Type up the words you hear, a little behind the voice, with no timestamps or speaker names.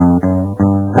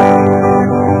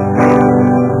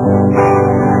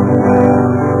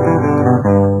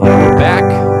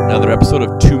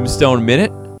Stone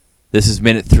Minute. This is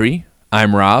Minute 3.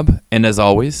 I'm Rob, and as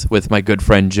always, with my good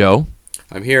friend Joe.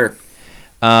 I'm here.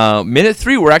 Minute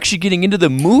 3, we're actually getting into the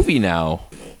movie now.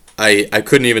 I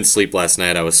couldn't even sleep last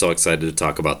night. I was so excited to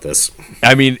talk about this.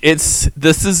 I mean, this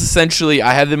is essentially,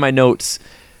 I have in my notes,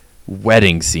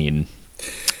 wedding scene.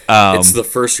 It's the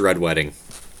first red wedding.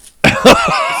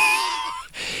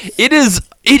 It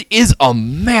is a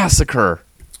massacre.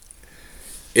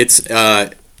 It's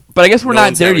But I guess we're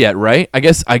not there yet, right? I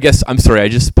guess I'm sorry, I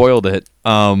just spoiled it.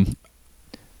 It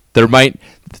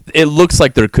looks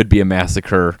like there could be a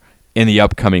massacre in the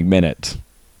upcoming minute.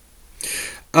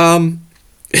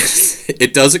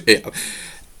 It does.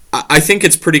 I think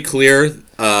it's pretty clear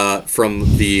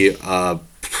from the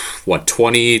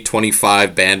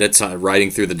 25 bandits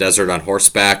riding through the desert on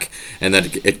horseback, and then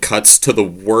it cuts to the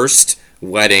worst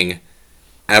wedding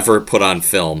ever put on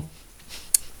film.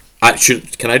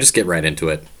 Can I just get right into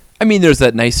it? I mean, there's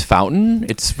that nice fountain.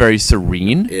 It's very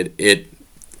serene.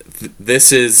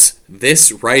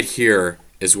 This right here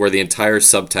is where the entire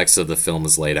subtext of the film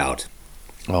is laid out.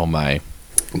 Oh my!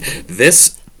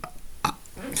 This.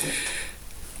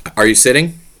 Are you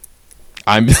sitting?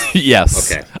 I'm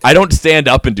yes. Okay. I don't stand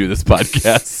up and do this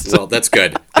podcast. Well, that's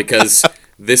good because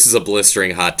this is a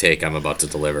blistering hot take I'm about to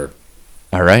deliver.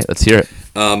 All right, let's hear it.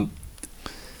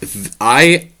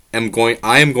 I am going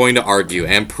to argue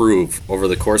and prove over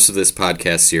the course of this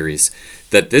podcast series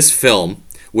that this film,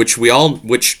 which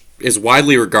is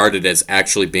widely regarded as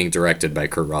actually being directed by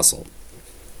Kurt Russell,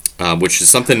 which is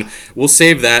something we'll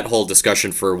save that whole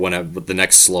discussion for the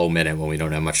next slow minute when we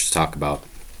don't have much to talk about.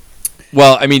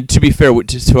 Well, I mean, to be fair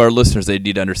to our listeners, they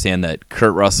need to understand that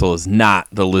Kurt Russell is not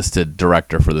the listed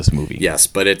director for this movie. Yes,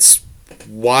 but it's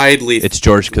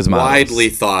George Cosmatos. Widely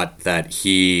thought that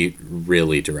he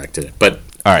really directed it. But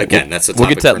all right, again, that's a topic we'll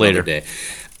get to that for later. Another day.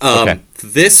 Okay.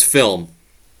 This film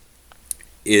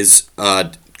is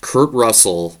Kurt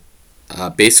Russell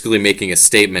basically making a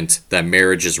statement that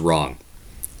marriage is wrong.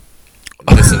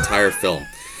 This entire film.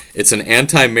 It's an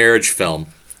anti-marriage film.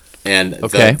 And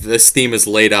this theme is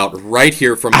laid out right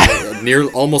here from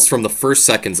almost from the first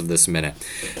seconds of this minute.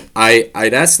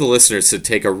 I'd ask the listeners to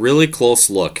take a really close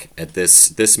look at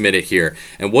this minute here,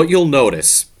 and what you'll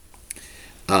notice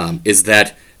is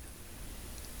that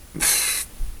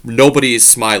nobody is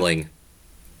smiling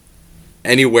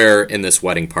anywhere in this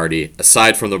wedding party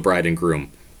aside from the bride and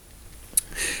groom.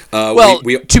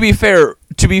 To be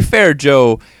fair,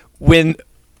 Joe, when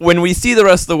we see the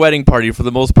rest of the wedding party, for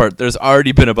the most part, there's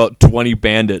already been about 20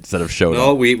 bandits that have showed up.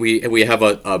 No, we have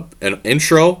an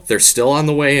intro. They're still on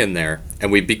the way in there.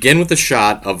 And we begin with a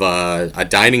shot of a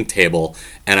dining table.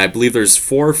 And I believe there's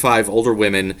 4 or 5 older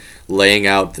women laying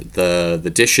out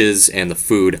the dishes and the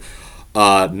food.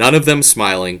 None of them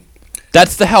smiling.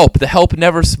 That's the help. The help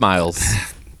never smiles.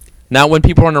 Not when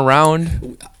people aren't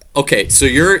around. Okay, so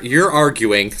you're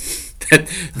arguing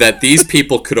that these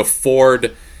people could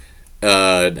afford...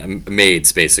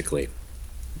 maids, basically.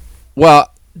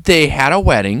 Well, they had a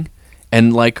wedding,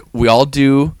 and like we all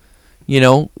do,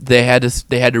 they had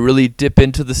to really dip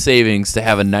into the savings to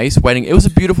have a nice wedding. It was a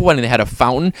beautiful wedding. They had a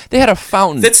fountain. Do you know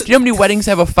how many weddings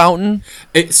have a fountain?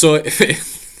 So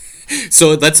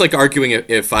that's like arguing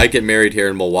if I get married here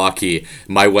in Milwaukee,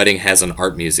 my wedding has an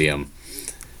art museum.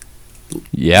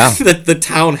 Yeah, the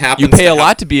town happens. You pay a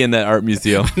lot to be in that art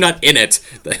museum. I'm not in it.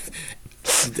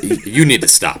 You need to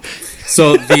stop.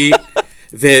 So I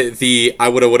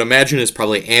would imagine is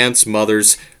probably aunts,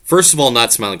 mothers. First of all,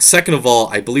 not smiling. Second of all,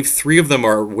 I believe 3 of them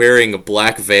are wearing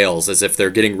black veils as if they're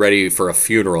getting ready for a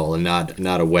funeral and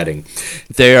not a wedding.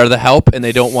 They are the help, and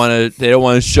they don't want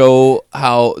to show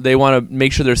how they want to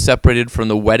make sure they're separated from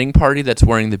the wedding party that's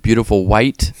wearing the beautiful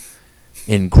white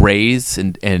and grays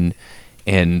and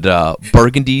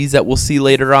burgundies that we'll see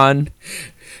later on.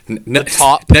 Next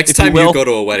time you go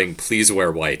to a wedding, please wear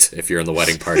white if you're in the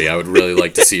wedding party. I would really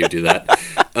like to see you do that.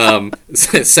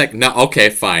 Okay,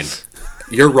 fine.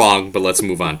 You're wrong, but let's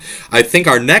move on. I think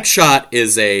our next shot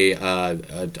is I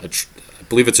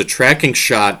believe it's a tracking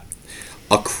shot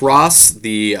across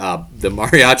the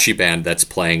mariachi band that's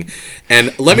playing.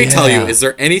 And let me tell you, is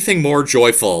there anything more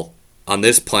joyful on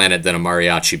this planet than a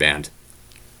mariachi band?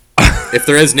 If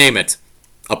there is, name it.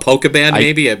 A polka band,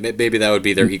 maybe? Maybe that would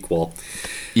be their equal.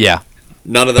 Yeah.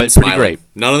 None of them smiling. Great.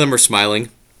 None of them are smiling.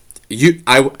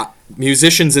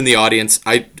 Musicians in the audience,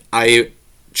 I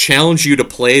challenge you to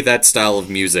play that style of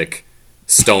music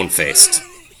stone-faced.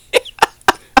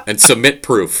 And submit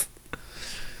proof.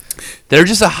 They're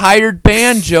just a hired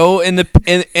band, Joe, and the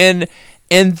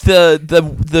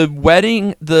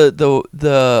wedding,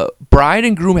 the bride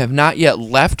and groom have not yet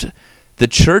left the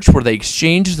church where they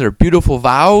exchanged their beautiful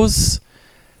vows.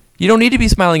 You don't need to be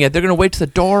smiling yet. They're going to wait till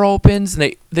the door opens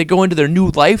and they go into their new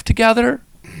life together.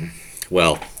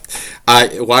 Well,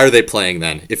 why are they playing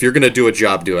then? If you're going to do a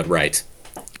job, do it right.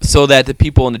 So that the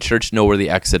people in the church know where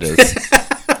the exit is.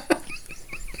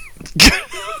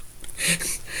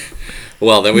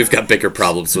 Well, then we've got bigger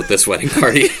problems with this wedding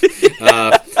party.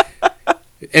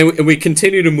 And we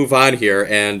continue to move on here,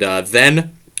 and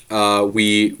then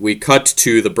we cut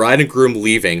to the bride and groom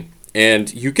leaving,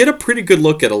 and you get a pretty good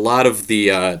look at a lot of the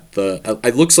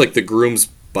it looks like the groom's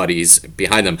buddies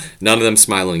behind them. None of them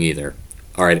smiling either.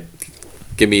 All right,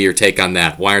 give me your take on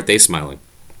that. Why aren't they smiling?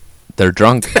 They're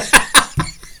drunk.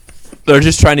 They're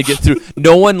just trying to get through.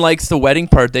 No one likes the wedding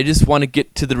part. They just want to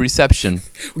get to the reception.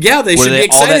 Yeah, they should be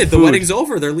excited. The wedding's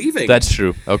over. They're leaving. That's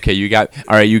true. Okay, you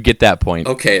get that point.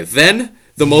 Okay, then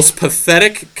the most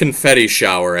pathetic confetti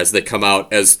shower as they come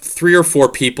out, as 3 or 4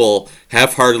 people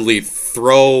half-heartedly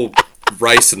throw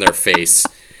rice in their face.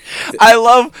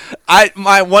 One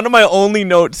of my only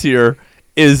notes here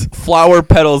is flower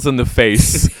petals in the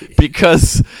face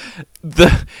because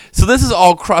so this is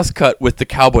all cross-cut with the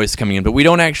cowboys coming in, but we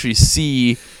don't actually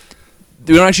see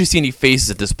any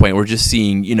faces at this point. We're just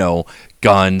seeing,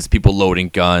 guns, people loading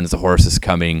guns, the horses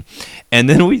coming, and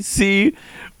then we see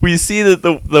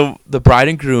that the bride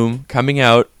and groom coming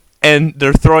out, and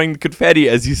they're throwing confetti,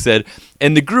 as you said,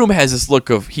 and the groom has this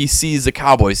look of, he sees the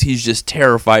cowboys, he's just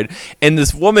terrified, and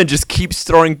this woman just keeps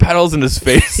throwing petals in his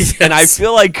face. Yes. And I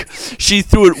feel like she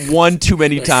threw it one too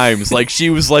many times. Like, she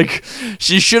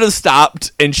should have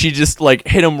stopped, and she just like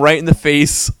hit him right in the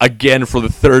face again for the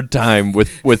 3rd time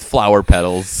with flower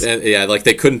petals. Yeah, like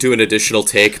they couldn't do an additional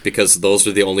take because those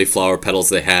were the only flower petals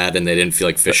they had, and they didn't feel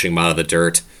like fishing them out of the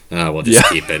dirt. We'll just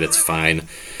keep it. It's fine.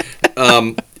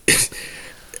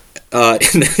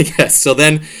 So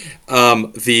then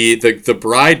the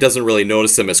bride doesn't really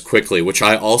notice them as quickly, which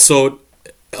I also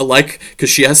like, because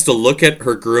she has to look at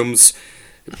her groom's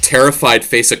terrified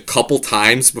face a couple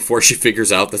times before she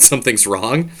figures out that something's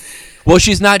wrong. Well,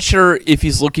 she's not sure if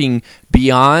he's looking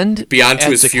beyond to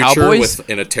his future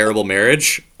in a terrible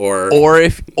marriage, or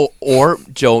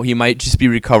Joe, he might just be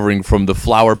recovering from the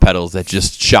flower petals that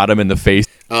just shot him in the face.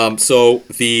 So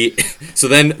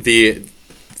then the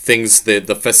things,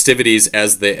 the festivities,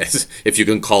 as if you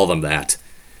can call them that,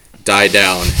 die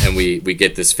down, and we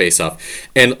get this face off.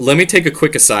 And let me take a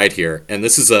quick aside here, and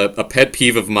this is a pet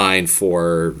peeve of mine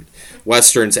for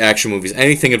westerns, action movies,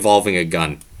 anything involving a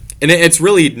gun. And it's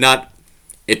really not.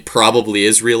 It probably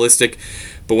is realistic,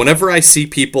 but whenever I see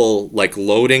people like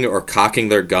loading or cocking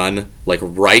their gun like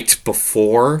right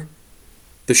before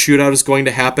the shootout is going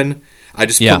to happen, I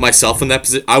just put myself in that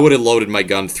position. I would have loaded my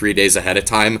gun 3 days ahead of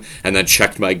time and then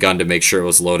checked my gun to make sure it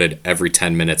was loaded every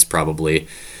 10 minutes probably.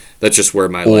 That's just where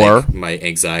my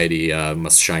anxiety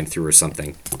must shine through or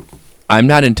something. I'm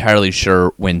not entirely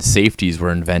sure when safeties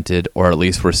were invented, or at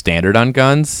least were standard on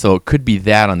guns, so it could be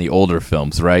that on the older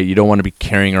films, right? You don't want to be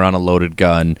carrying around a loaded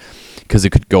gun because it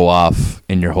could go off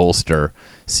in your holster,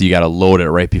 so you got to load it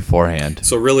right beforehand.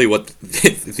 So really what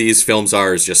these films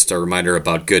are is just a reminder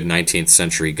about good 19th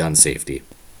century gun safety.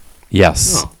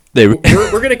 Yes. Oh. We're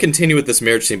going to continue with this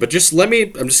marriage scene, but I'm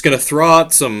just going to throw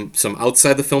out some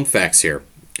outside the film facts here.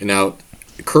 Now,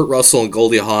 Kurt Russell and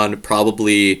Goldie Hawn,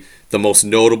 probably the most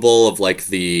notable of like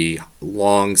the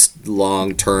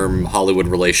long-term Hollywood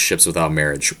relationships without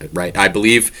marriage, right? I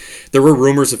believe there were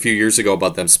rumors a few years ago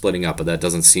about them splitting up, but that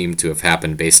doesn't seem to have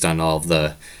happened based on all of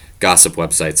the gossip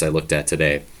websites I looked at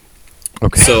today.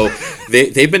 Okay. So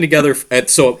they've been together at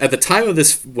the time of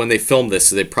this, when they filmed this,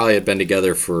 they probably had been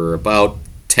together for about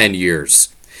 10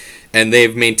 years. And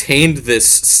they've maintained this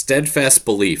steadfast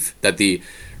belief that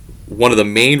one of the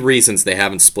main reasons they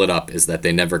haven't split up is that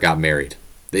they never got married.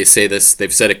 They say this,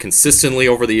 they've said it consistently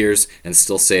over the years and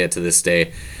still say it to this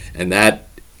day. And that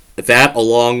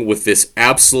along with this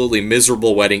absolutely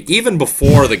miserable wedding, even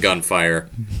before the gunfire,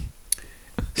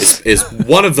 is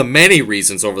one of the many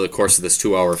reasons over the course of this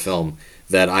 2-hour film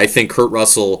that I think Kurt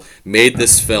Russell made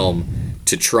this film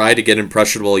to try to get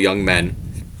impressionable young men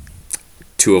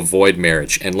to avoid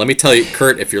marriage. And let me tell you,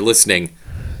 Kurt, if you're listening,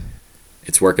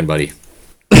 it's working, buddy.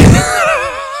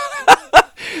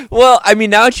 Well, I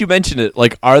mean, now that you mention it,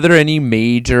 like, are there any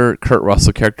major Kurt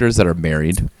Russell characters that are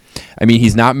married? I mean,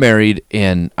 he's not married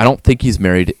in... I don't think he's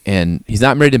married in... He's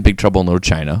not married in Big Trouble in Little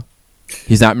China.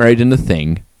 He's not married in The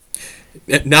Thing.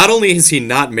 Not only is he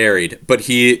not married, but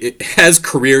he has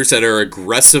careers that are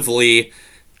aggressively,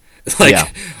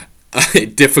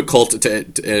 difficult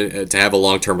to have a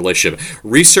long-term relationship.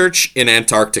 Research in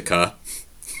Antarctica.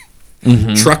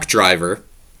 Mm-hmm. Truck driver.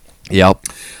 Yep.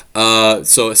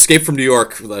 So Escape from New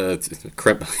York,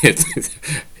 criminal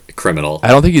criminal. I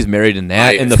don't think he's married in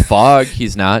that. In The Fog,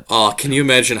 he's not. Can you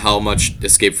imagine how much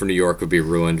Escape from New York would be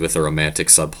ruined with a romantic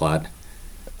subplot?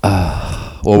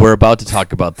 Well, we're about to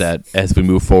talk about that as we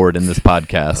move forward in this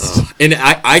podcast. And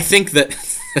I think that...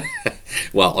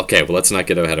 well, okay, well, let's not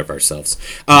get ahead of ourselves.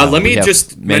 Let me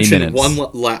just mention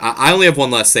I only have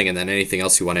one last thing, and then anything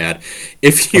else you want to add.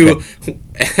 If you,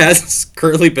 as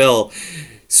Curly Bill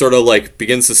sort of like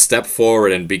begins to step forward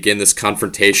and begin this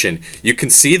confrontation, you can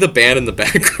see the band in the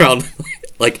background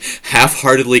like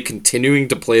half-heartedly continuing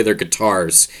to play their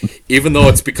guitars, even though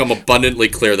it's become abundantly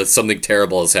clear that something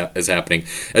terrible is happening.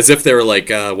 As if they were like,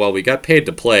 well, we got paid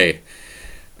to play.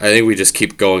 I think we just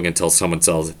keep going until someone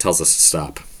tells us to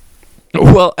stop.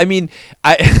 Well, I mean,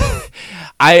 I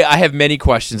have many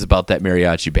questions about that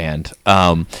mariachi band,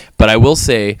 but I will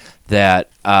say that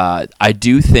I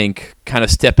do think kind of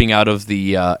stepping out of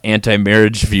the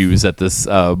anti-marriage views that this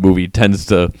movie tends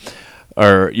to,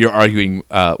 or you're arguing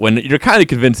when you're kind of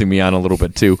convincing me on a little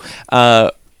bit too,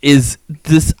 is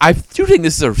this, I do think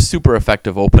this is a super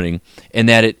effective opening in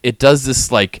that it does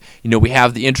this, like, you know, we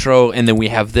have the intro and then we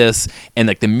have this, and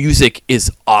like the music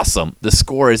is awesome. The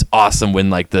score is awesome when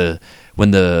the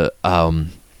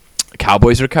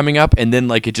cowboys are coming up, and then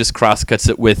like it just cross-cuts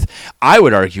it with, I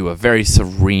would argue, a very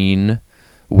serene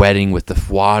wedding with the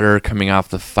water coming off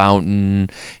the fountain,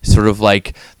 sort of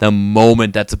like the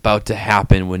moment that's about to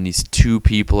happen when these two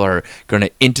people are going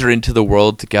to enter into the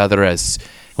world together as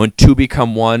when two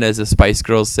become one, as the Spice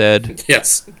Girls said.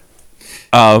 Yes.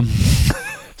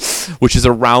 Which is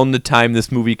around the time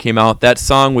this movie came out. That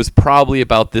song was probably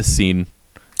about this scene.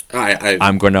 I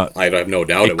have no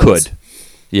doubt it could. Was.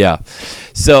 Yeah.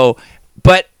 So,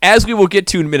 but as we will get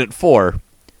to in minute 4,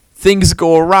 things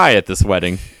go awry at this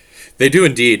wedding. They do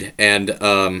indeed, and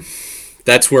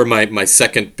that's where my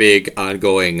second big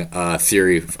ongoing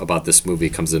theory about this movie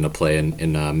comes into play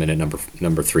in minute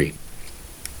number 3.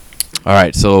 All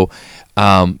right, so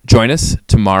join us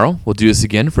tomorrow. We'll do this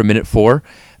again for minute 4.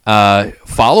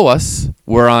 Follow us.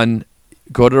 We're on.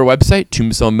 Go to our website,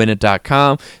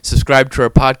 tombstoneminute.com. Subscribe to our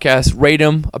podcast. Rate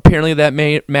them. Apparently that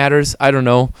matters. I don't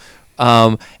know.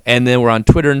 And then we're on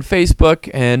Twitter and Facebook,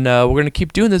 and we're going to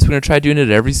keep doing this. We're going to try doing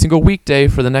it every single weekday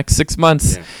for the next 6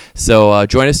 months. Yeah. So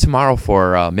join us tomorrow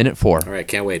for minute 4. All right,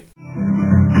 can't wait.